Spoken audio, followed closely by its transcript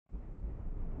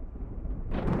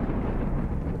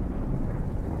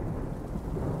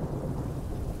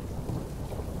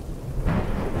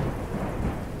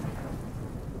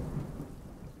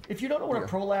if you don't know what a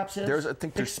prolapse is,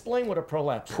 explain what a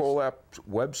prolapse is. Prolapse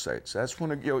websites. That's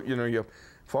when you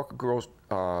fuck a girl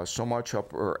so much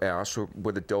up her ass or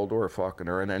with a dildo or fucking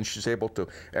her, and then she's able to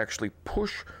actually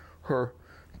push her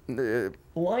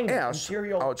ass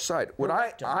outside. What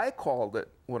I called it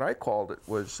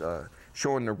was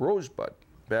showing the rosebud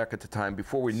back at the time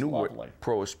before we knew what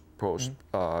prolapse.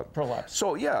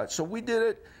 So yeah, so we did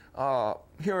it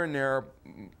here and there,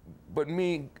 but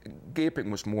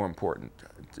gaping was more important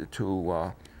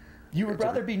to. You would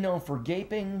rather be known for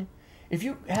gaping, if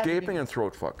you had gaping and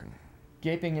throat fucking.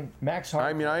 Gaping and Max Hart.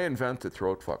 I mean, I invented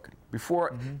throat fucking.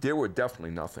 Before, there were definitely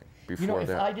nothing before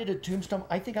that. If I did a tombstone,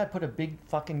 I think I'd put a big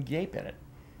fucking gape in it,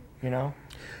 you know?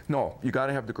 No, you got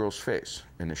to have the girl's face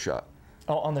in the shot.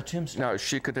 Oh, on the tombstone. Now,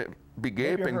 she could be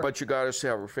gaping, but you got to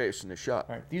have her face in the shot.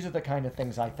 All right, these are the kind of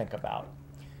things I think about.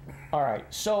 All right,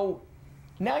 so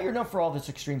now you're known for all this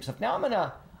extreme stuff. Now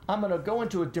I'm gonna go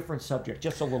into a different subject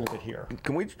just a little bit here.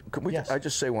 Can we? Yes. I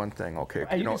just say one thing, okay?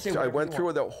 I went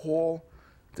through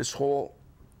this whole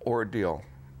ordeal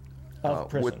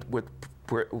with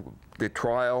the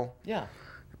trial. Yeah.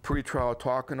 Pre-trial,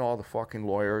 talking to all the fucking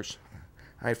lawyers.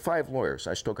 I had 5 lawyers.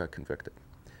 I still got convicted.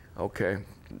 Okay.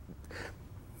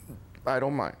 I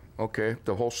don't mind. Okay.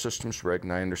 The whole system's rigged,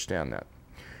 and I understand that.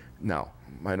 Now,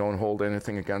 I don't hold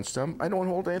anything against them. I don't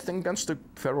hold anything against the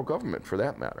federal government, for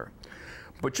that matter.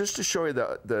 But just to show you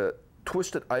the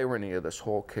twisted irony of this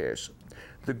whole case,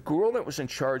 the girl that was in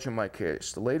charge of my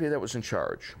case, the lady that was in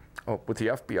charge with the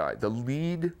FBI, the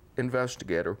lead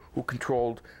investigator who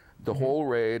controlled the whole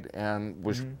raid and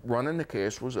was running the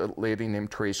case, was a lady named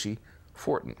Tracy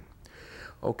Fortin.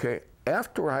 Okay,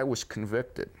 after I was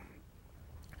convicted,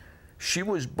 she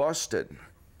was busted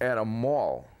at a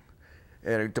mall,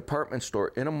 at a department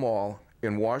store in a mall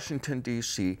in Washington,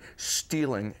 D.C.,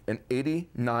 stealing an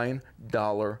 $89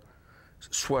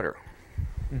 sweater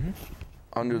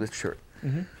under the shirt.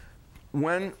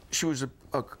 When she was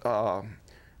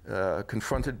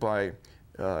confronted by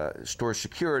store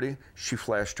security, she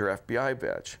flashed her FBI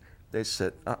badge. They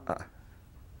said,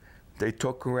 They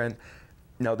took her in.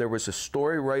 Now, there was a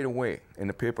story right away in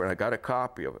the paper, and I got a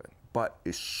copy of it, but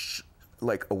it's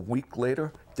like a week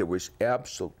later, there was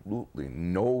absolutely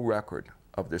no record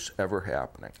of this ever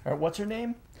happening. All right, what's her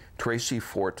name? Tracy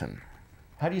Fortin.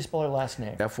 How do you spell her last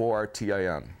name?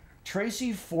 Fortin.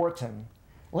 Tracy Fortin.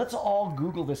 Let's all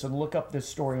Google this and look up this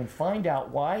story and find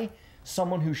out why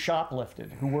someone who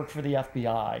shoplifted, who worked for the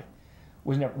FBI,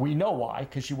 was never. We know why,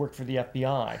 because she worked for the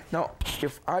FBI. Now,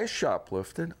 if I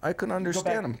shoplifted, I can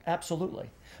understand them. Absolutely.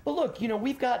 But look, you know,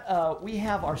 we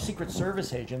have our Secret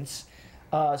Service agents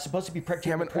supposed to be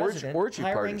protecting the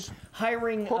president,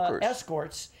 hiring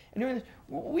escorts, and doing this.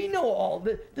 We know all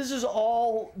this is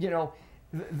all, you know.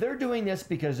 They're doing this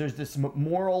because there's this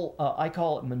moral, I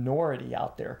call it minority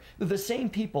out there. They're the same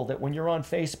people that when you're on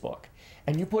Facebook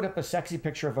and you put up a sexy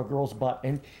picture of a girl's butt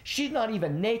and she's not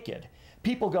even naked,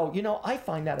 people go, you know, I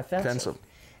find that offensive.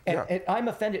 And I'm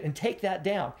offended, and take that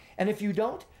down. And if you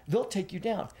don't, they'll take you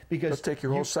down. Because they'll take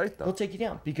your whole site down. They'll take you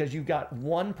down because you've got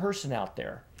one person out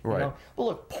there. Right. You know? Well,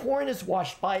 look, porn is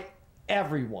watched by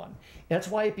everyone. That's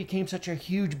why it became such a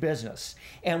huge business.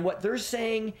 And what they're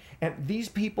saying, and these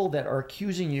people that are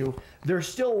accusing you, they're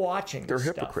still watching. They're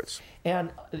hypocrites. Stuff.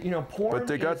 And you know, porn. But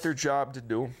they got their job to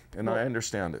do, and I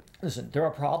understand it. Listen, there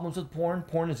are problems with porn.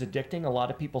 Porn is addicting. A lot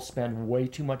of people spend way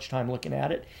too much time looking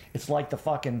at it. It's like the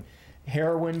fucking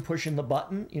heroin pushing the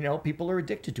button. You know, people are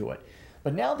addicted to it.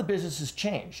 But now the business has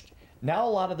changed. Now a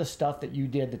lot of the stuff that you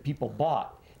did that people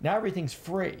bought, now everything's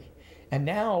free. And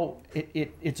now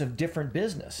it's a different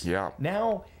business. Yeah.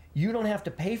 Now you don't have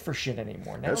to pay for shit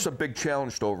anymore. Now, that's a big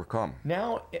challenge to overcome.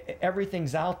 Now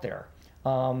everything's out there,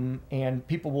 and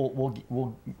people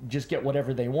will just get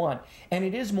whatever they want. And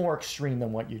it is more extreme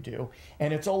than what you do,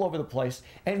 and it's all over the place.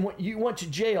 And what you went to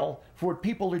jail for what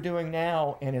people are doing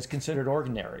now, and is considered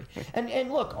ordinary.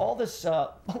 And look, all this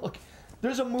look.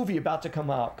 There's a movie about to come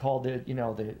out called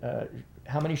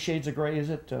how many shades of gray is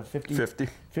it? 50.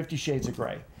 50 Shades of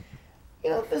Gray. You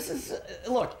know, this is,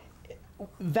 look,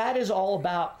 that is all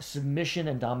about submission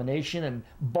and domination and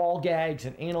ball gags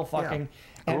and anal fucking.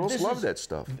 Yeah. Girls love that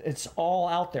stuff. It's all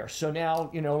out there. So now,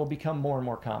 you know, it'll become more and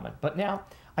more common. But now,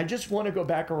 I just want to go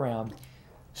back around.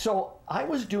 So I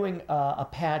was doing a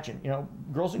pageant, you know,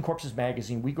 Girls and Corpses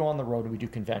magazine. We go on the road and we do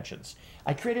conventions.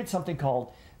 I created something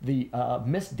called the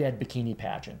Miss Dead Bikini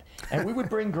Pageant. And we would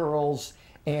bring girls,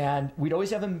 and we'd always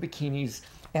have them in bikinis.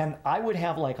 And I would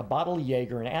have like a bottle of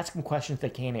Jaeger and ask them questions they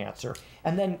can't answer.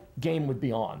 And then game would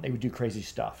be on. They would do crazy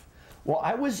stuff. Well,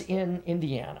 I was in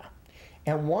Indiana,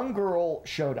 and one girl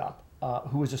showed up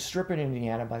who was a stripper in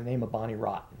Indiana by the name of Bonnie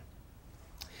Rotten.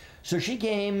 So she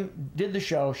came, did the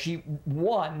show. She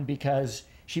won because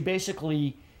she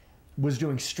basically was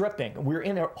doing stripping. We were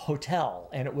in a hotel,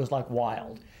 and it was like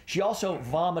wild. She also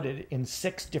vomited in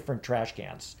 6 different trash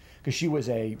cans because she was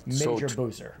a major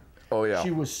boozer. Oh, yeah.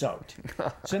 She was soaked.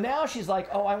 So now she's like,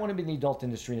 oh, I want to be in the adult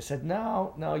industry. And I said,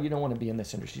 no, you don't want to be in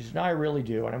this industry. She said, no, I really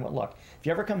do. And I went, look, if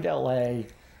you ever come to L.A.,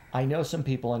 I know some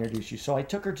people introduce you. So I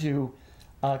took her to...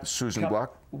 Susan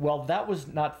Block? Well, that was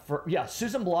not for... Yeah,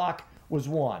 Susan Block was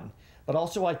one. But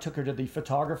also I took her to the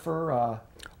photographer...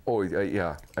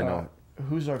 yeah, I know.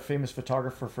 Who's our famous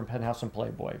photographer from Penthouse and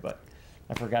Playboy, but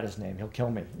I forgot his name. He'll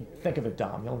kill me. Think of it,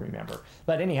 Dom. You'll remember.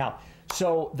 But anyhow,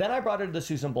 so then I brought her to the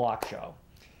Susan Block show.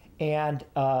 And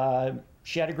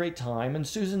she had a great time, and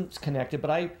Susan's connected,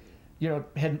 but I,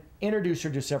 had introduced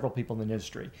her to several people in the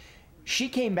industry. She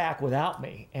came back without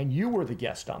me, and you were the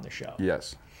guest on the show.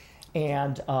 Yes.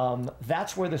 And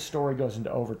that's where the story goes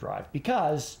into overdrive,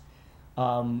 because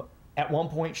at one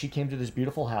point she came to this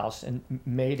beautiful house and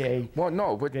made a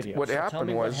video. What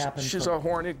happened was she's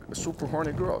a super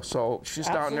horny girl. So she's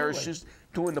down there, she's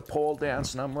doing the pole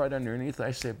dance, and I'm right underneath.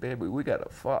 I say, baby, we gotta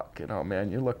fuck,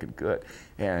 man, you're looking good.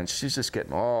 And she's just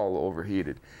getting all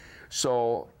overheated.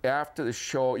 So after the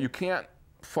show, you can't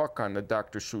fuck on the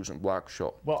Dr. Susan Block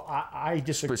show. Well, I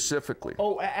disagree. Specifically.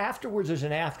 Oh, afterwards there's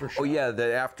an after show. Oh yeah,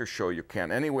 the after show you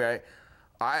can. Anyway,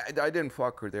 I didn't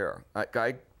fuck her there.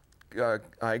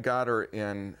 I got her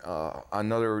in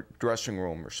another dressing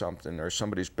room or something, or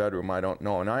somebody's bedroom, I don't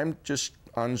know. And I'm just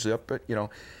unzip it,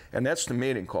 and that's the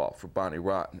mating call for Bonnie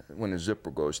Rotten when the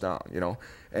zipper goes down,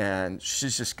 And she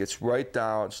just gets right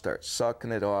down, starts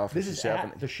sucking it off. This is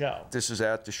at the show. This is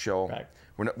at the show. Right.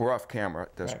 We're off camera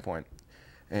at this point.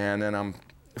 And then I'm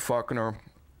fucking her,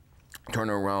 turn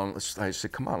her around. I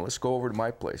said, come on, let's go over to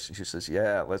my place. And she says,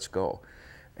 yeah, let's go.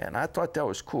 And I thought that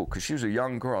was cool because she was a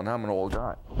young girl and I'm an old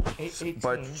guy. 18,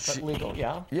 but legal,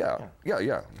 yeah?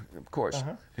 Yeah, of course.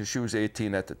 She was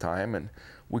 18 at the time, and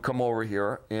we come over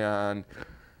here, and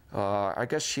I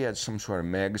guess she had some sort of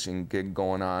magazine gig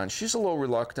going on. She's a little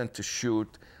reluctant to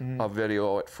shoot a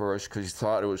video at first because she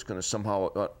thought it was going to somehow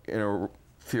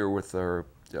interfere with her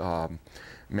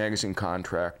magazine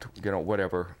contract,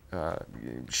 whatever.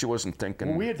 She wasn't thinking.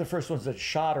 Well, we had the first ones that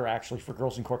shot her, actually, for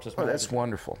Girls and Corpses. Oh, that's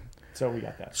wonderful. So we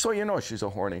got that. So she's a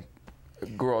horny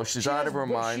girl. She's out of her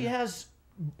mind. She has,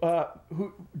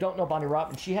 who don't know Bonnie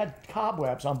Rotten, she had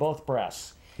cobwebs on both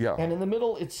breasts. Yeah. And in the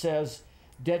middle it says,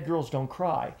 "Dead girls don't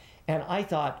cry." And I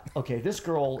thought, okay, this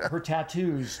girl, her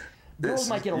tattoos, girls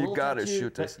might get a little tattoo. You gotta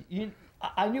shoot this.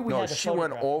 I knew we had to photograph.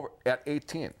 No, she went over at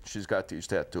 18. She's got these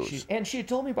tattoos. And she had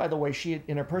told me, by the way, she had,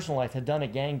 in her personal life, had done a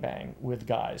gangbang with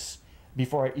guys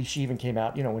before she even came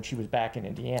out, when she was back in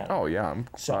Indiana. Oh, yeah,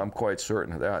 I'm quite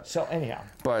certain of that. So, anyhow.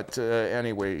 But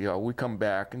anyway, we come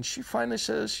back, and she finally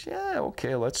says, yeah,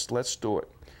 okay, let's do it.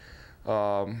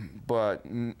 But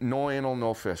no anal,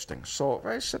 no fisting. So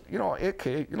I said,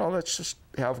 okay, let's just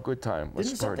have a good time.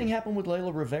 Didn't something happen with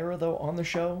Layla Rivera, though, on the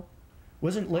show?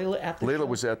 Wasn't Layla at the show? Layla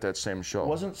was at that same show.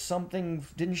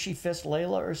 Didn't she fist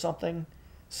Layla or something?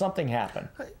 Something happened.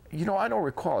 I don't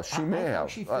recall. She may have.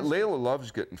 Layla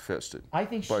loves getting fisted by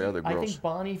other girls. I think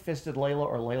Bonnie fisted Layla,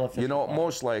 or Layla fisted Bonnie.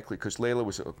 Most likely, because Layla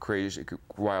was a crazy,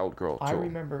 wild girl, too. I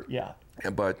remember, yeah.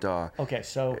 But okay,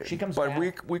 so she comes back.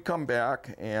 But we come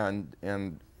back, and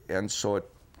so it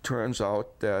turns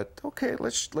out that, okay,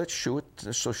 let's shoot.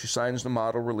 So she signs the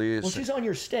model release. Well, she's on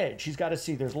your stage. She's got to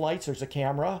see there's lights, there's a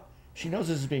camera. She knows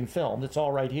this is being filmed. It's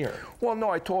all right here. Well, no,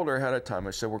 I told her ahead of time.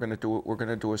 I said we're going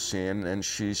to do a scene, and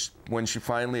when she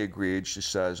finally agreed, she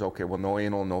says, "Okay, well, no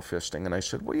anal, no fisting." And I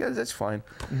said, "Well, yeah, that's fine.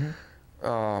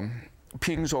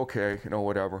 Peeing's okay,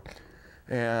 whatever."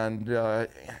 And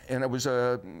it was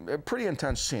a pretty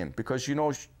intense scene because she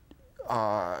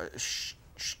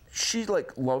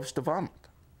like loves to vomit.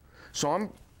 So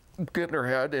I'm getting her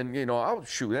head, and I'll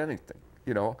shoot anything,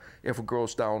 if a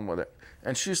girl's down with it,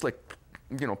 and she's like,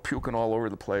 puking all over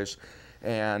the place.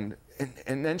 And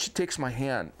then she takes my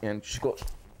hand and she goes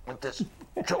like this,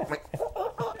 choke me,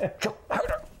 choke,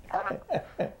 harder,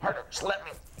 slap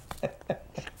me.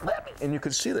 And you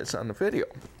can see this on the video.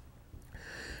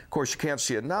 Of course, you can't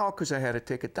see it now because I had to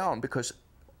take it down because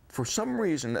for some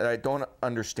reason that I don't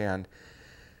understand,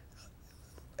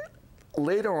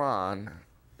 later on,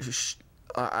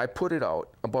 I put it out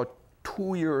about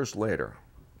 2 years later.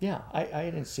 Yeah, I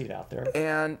didn't see it out there.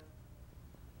 And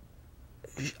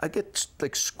I get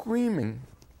like screaming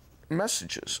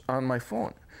messages on my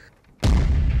phone.